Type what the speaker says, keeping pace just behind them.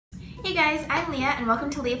Hey guys, I'm Leah and welcome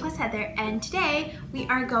to Leah plus Heather, and today we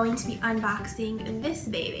are going to be unboxing this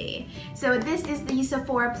baby. So this is the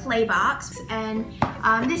Sephora Play Box, and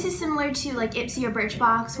this is similar to like Ipsy or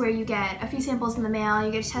Birchbox where you get a few samples in the mail,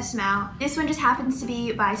 you get to test them out. This one just happens to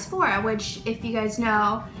be by Sephora, which if you guys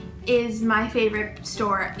know is my favorite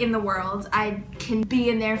store in the world. I can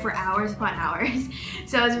be in there for hours upon hours.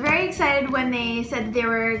 So I was very excited when they said that they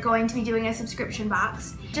were going to be doing a subscription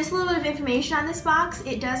box. Just a little bit of information on this box.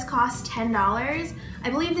 It does cost $10. I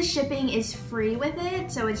believe the shipping is free with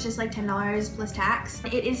it, so it's just like $10 plus tax.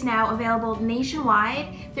 It is now available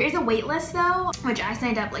nationwide. There is a wait list though, which I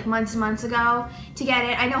signed up like months and months ago to get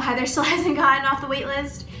it. I know Heather still hasn't gotten off the wait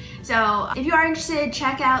list. So if you are interested,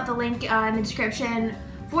 check out the link in the description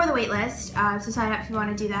for the waitlist, so sign up if you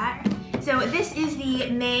want to do that. So this is the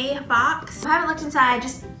May box. I haven't looked inside,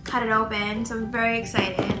 just cut it open, so I'm very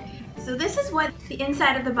excited. So this is what the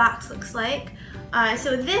inside of the box looks like.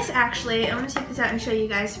 So this actually, I'm going to take this out and show you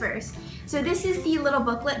guys first. So this is the little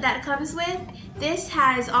booklet that it comes with. This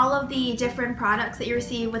has all of the different products that you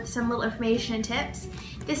receive with some little information and tips.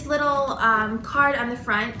 This little card on the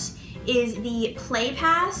front is the Play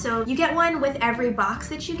Pass. So you get one with every box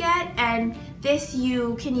that you get, and this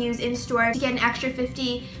you can use in store to get an extra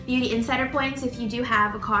 50 Beauty Insider points if you do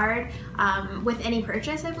have a card with any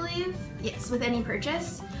purchase, I believe. Yes, with any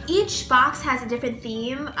purchase. Each box has a different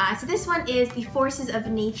theme. So this one is the Forces of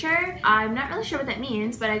Nature. I'm not really sure what that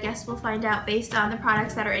means, but I guess we'll find out based on the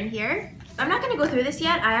products that are in here. I'm not going to go through this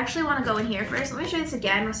yet. I actually want to go in here first. Let me show you this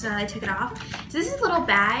again so now that I took it off. So this is a little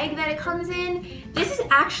bag that it comes in. This is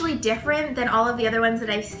actually different than all of the other ones that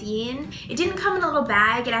I've seen. It didn't come in a little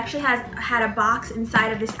bag. It actually had a box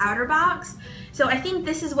inside of this outer box. So I think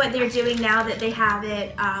this is what they're doing now that they have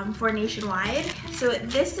it for nationwide. So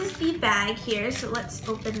this is the bag here. So let's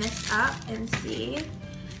open this up and see.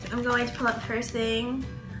 So I'm going to pull up the first thing.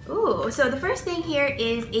 Ooh, so the first thing here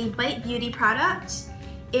is a Bite Beauty product.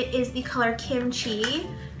 It is the color Kimchi,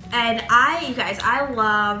 and you guys, I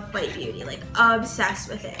love Bite Beauty, like obsessed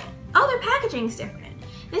with it. Oh, their packaging's different.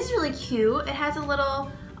 This is really cute. It has a little,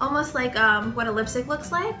 almost like what a lipstick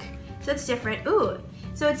looks like. So it's different. Ooh,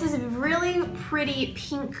 so it's this really pretty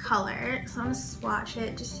pink color. So I'm gonna swatch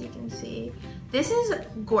it just so you can see. This is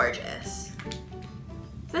gorgeous.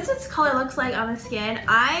 So that's what this color looks like on the skin.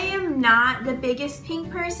 I am not the biggest pink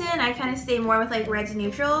person. I kind of stay more with like reds and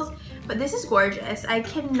neutrals, but this is gorgeous. I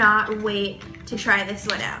cannot wait to try this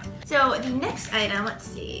one out. So the next item, let's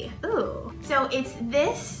see. Ooh, so it's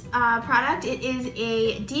this product. It is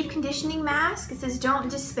a deep conditioning mask. It says don't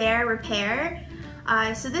despair, repair.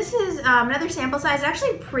 So this is another sample size. It's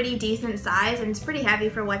actually a pretty decent size and it's pretty heavy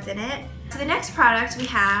for what's in it. So the next product we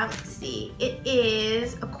have, let's see, it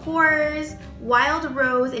is a Korres Wild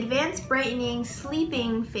Rose Advanced Brightening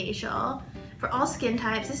Sleeping Facial for all skin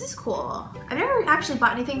types. This is cool. I've never actually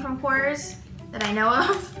bought anything from Korres that I know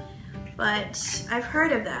of, but I've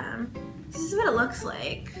heard of them. This is what it looks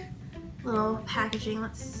like. Little packaging.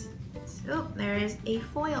 Oh, there is a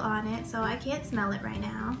foil on it, so I can't smell it right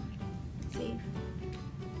now. Let's see.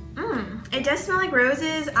 It does smell like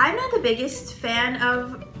roses. I'm not the biggest fan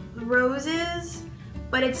of roses,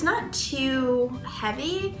 but it's not too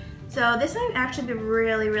heavy. So this might actually be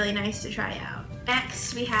really, really nice to try out.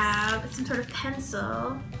 Next, we have some sort of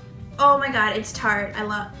pencil. Oh my God, it's Tarte. I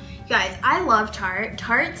love Tarte.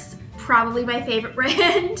 Tarte's probably my favorite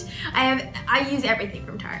brand. I use everything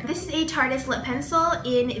from Tarte. This is a Tartist lip pencil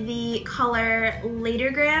in the color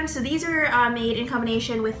Latergram. So these are made in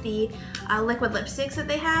combination with the liquid lipsticks that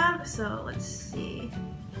they have. So let's see.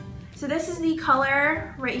 So this is the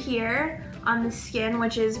color right here on the skin,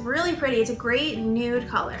 which is really pretty. It's a great nude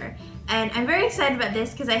color. And I'm very excited about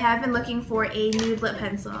this because I have been looking for a nude lip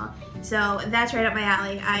pencil. So that's right up my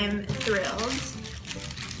alley. I am thrilled.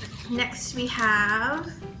 Next we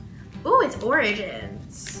have, ooh, it's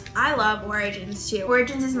Origins. I love Origins too.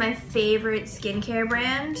 Origins is my favorite skincare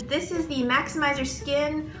brand. This is the Maskimizer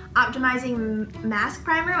Skin Optimizing Mask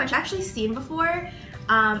Primer, which I've actually seen before.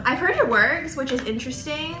 I've heard it works, which is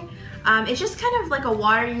interesting. It's just kind of like a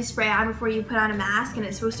water you spray on before you put on a mask, and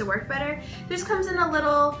it's supposed to work better. This comes in a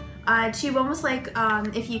little tube, almost like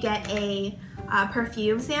if you get a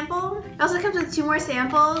perfume sample. It also comes with two more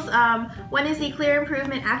samples. One is the Clear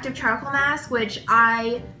Improvement Active Charcoal Mask, which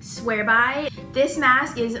I swear by. This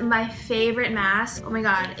mask is my favorite mask. Oh my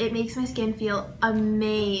God, it makes my skin feel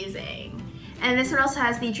amazing. And this one also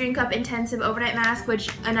has the Drink Up Intensive Overnight Mask,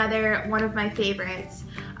 which another one of my favorites.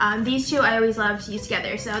 These two I always love to use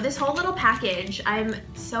together. So this whole little package, I'm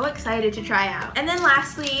so excited to try out. And then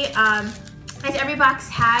lastly, as every box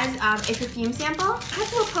has a perfume sample. It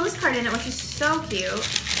has a little postcard in it, which is so cute.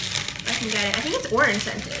 I can get it. I think it's orange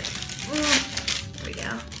scented. There we go.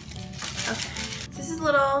 Okay. So this is a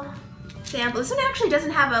little sample. This one actually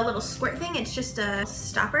doesn't have a little squirt thing. It's just a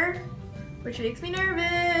stopper, which makes me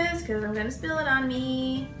nervous because I'm gonna spill it on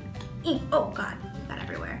me. Oh God, got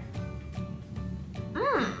everywhere.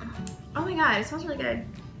 Oh my God, it smells really good.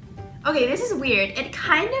 Okay, this is weird. It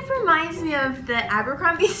kind of reminds me of the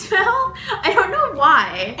Abercrombie smell. I don't know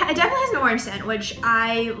why. It definitely has an orange scent, which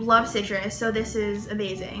I love citrus, so this is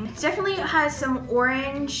amazing. It definitely has some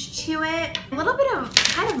orange to it. A little bit of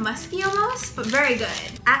kind of musky almost, but very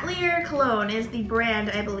good. Atelier Cologne is the brand,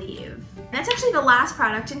 I believe. That's actually the last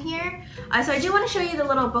product in here. So I do want to show you the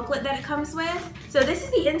little booklet that it comes with. So this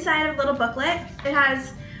is the inside of the little booklet. It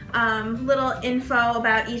has little info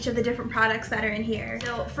about each of the different products that are in here.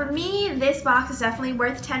 So for me, this box is definitely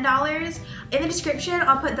worth $10. In the description,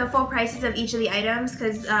 I'll put the full prices of each of the items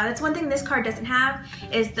because that's one thing this card doesn't have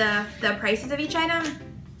is the prices of each item.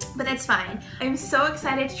 But that's fine. I'm so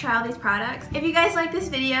excited to try all these products. If you guys like this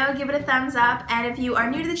video, give it a thumbs up. And if you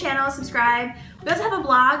are new to the channel, subscribe. We also have a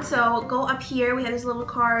blog, so go up here. We have this little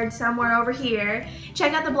card somewhere over here.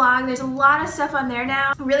 Check out the blog. There's a lot of stuff on there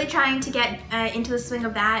now. I'm really trying to get into the swing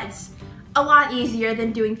of that. It's a lot easier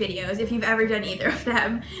than doing videos if you've ever done either of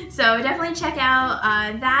them. So definitely check out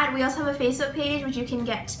that. We also have a Facebook page, which you can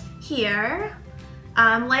get here.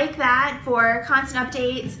 Like that for constant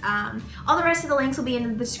updates. All the rest of the links will be in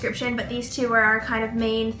the description, but these two are our kind of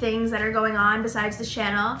main things that are going on besides this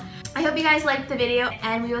channel. I hope you guys liked the video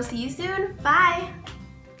and we will see you soon. Bye!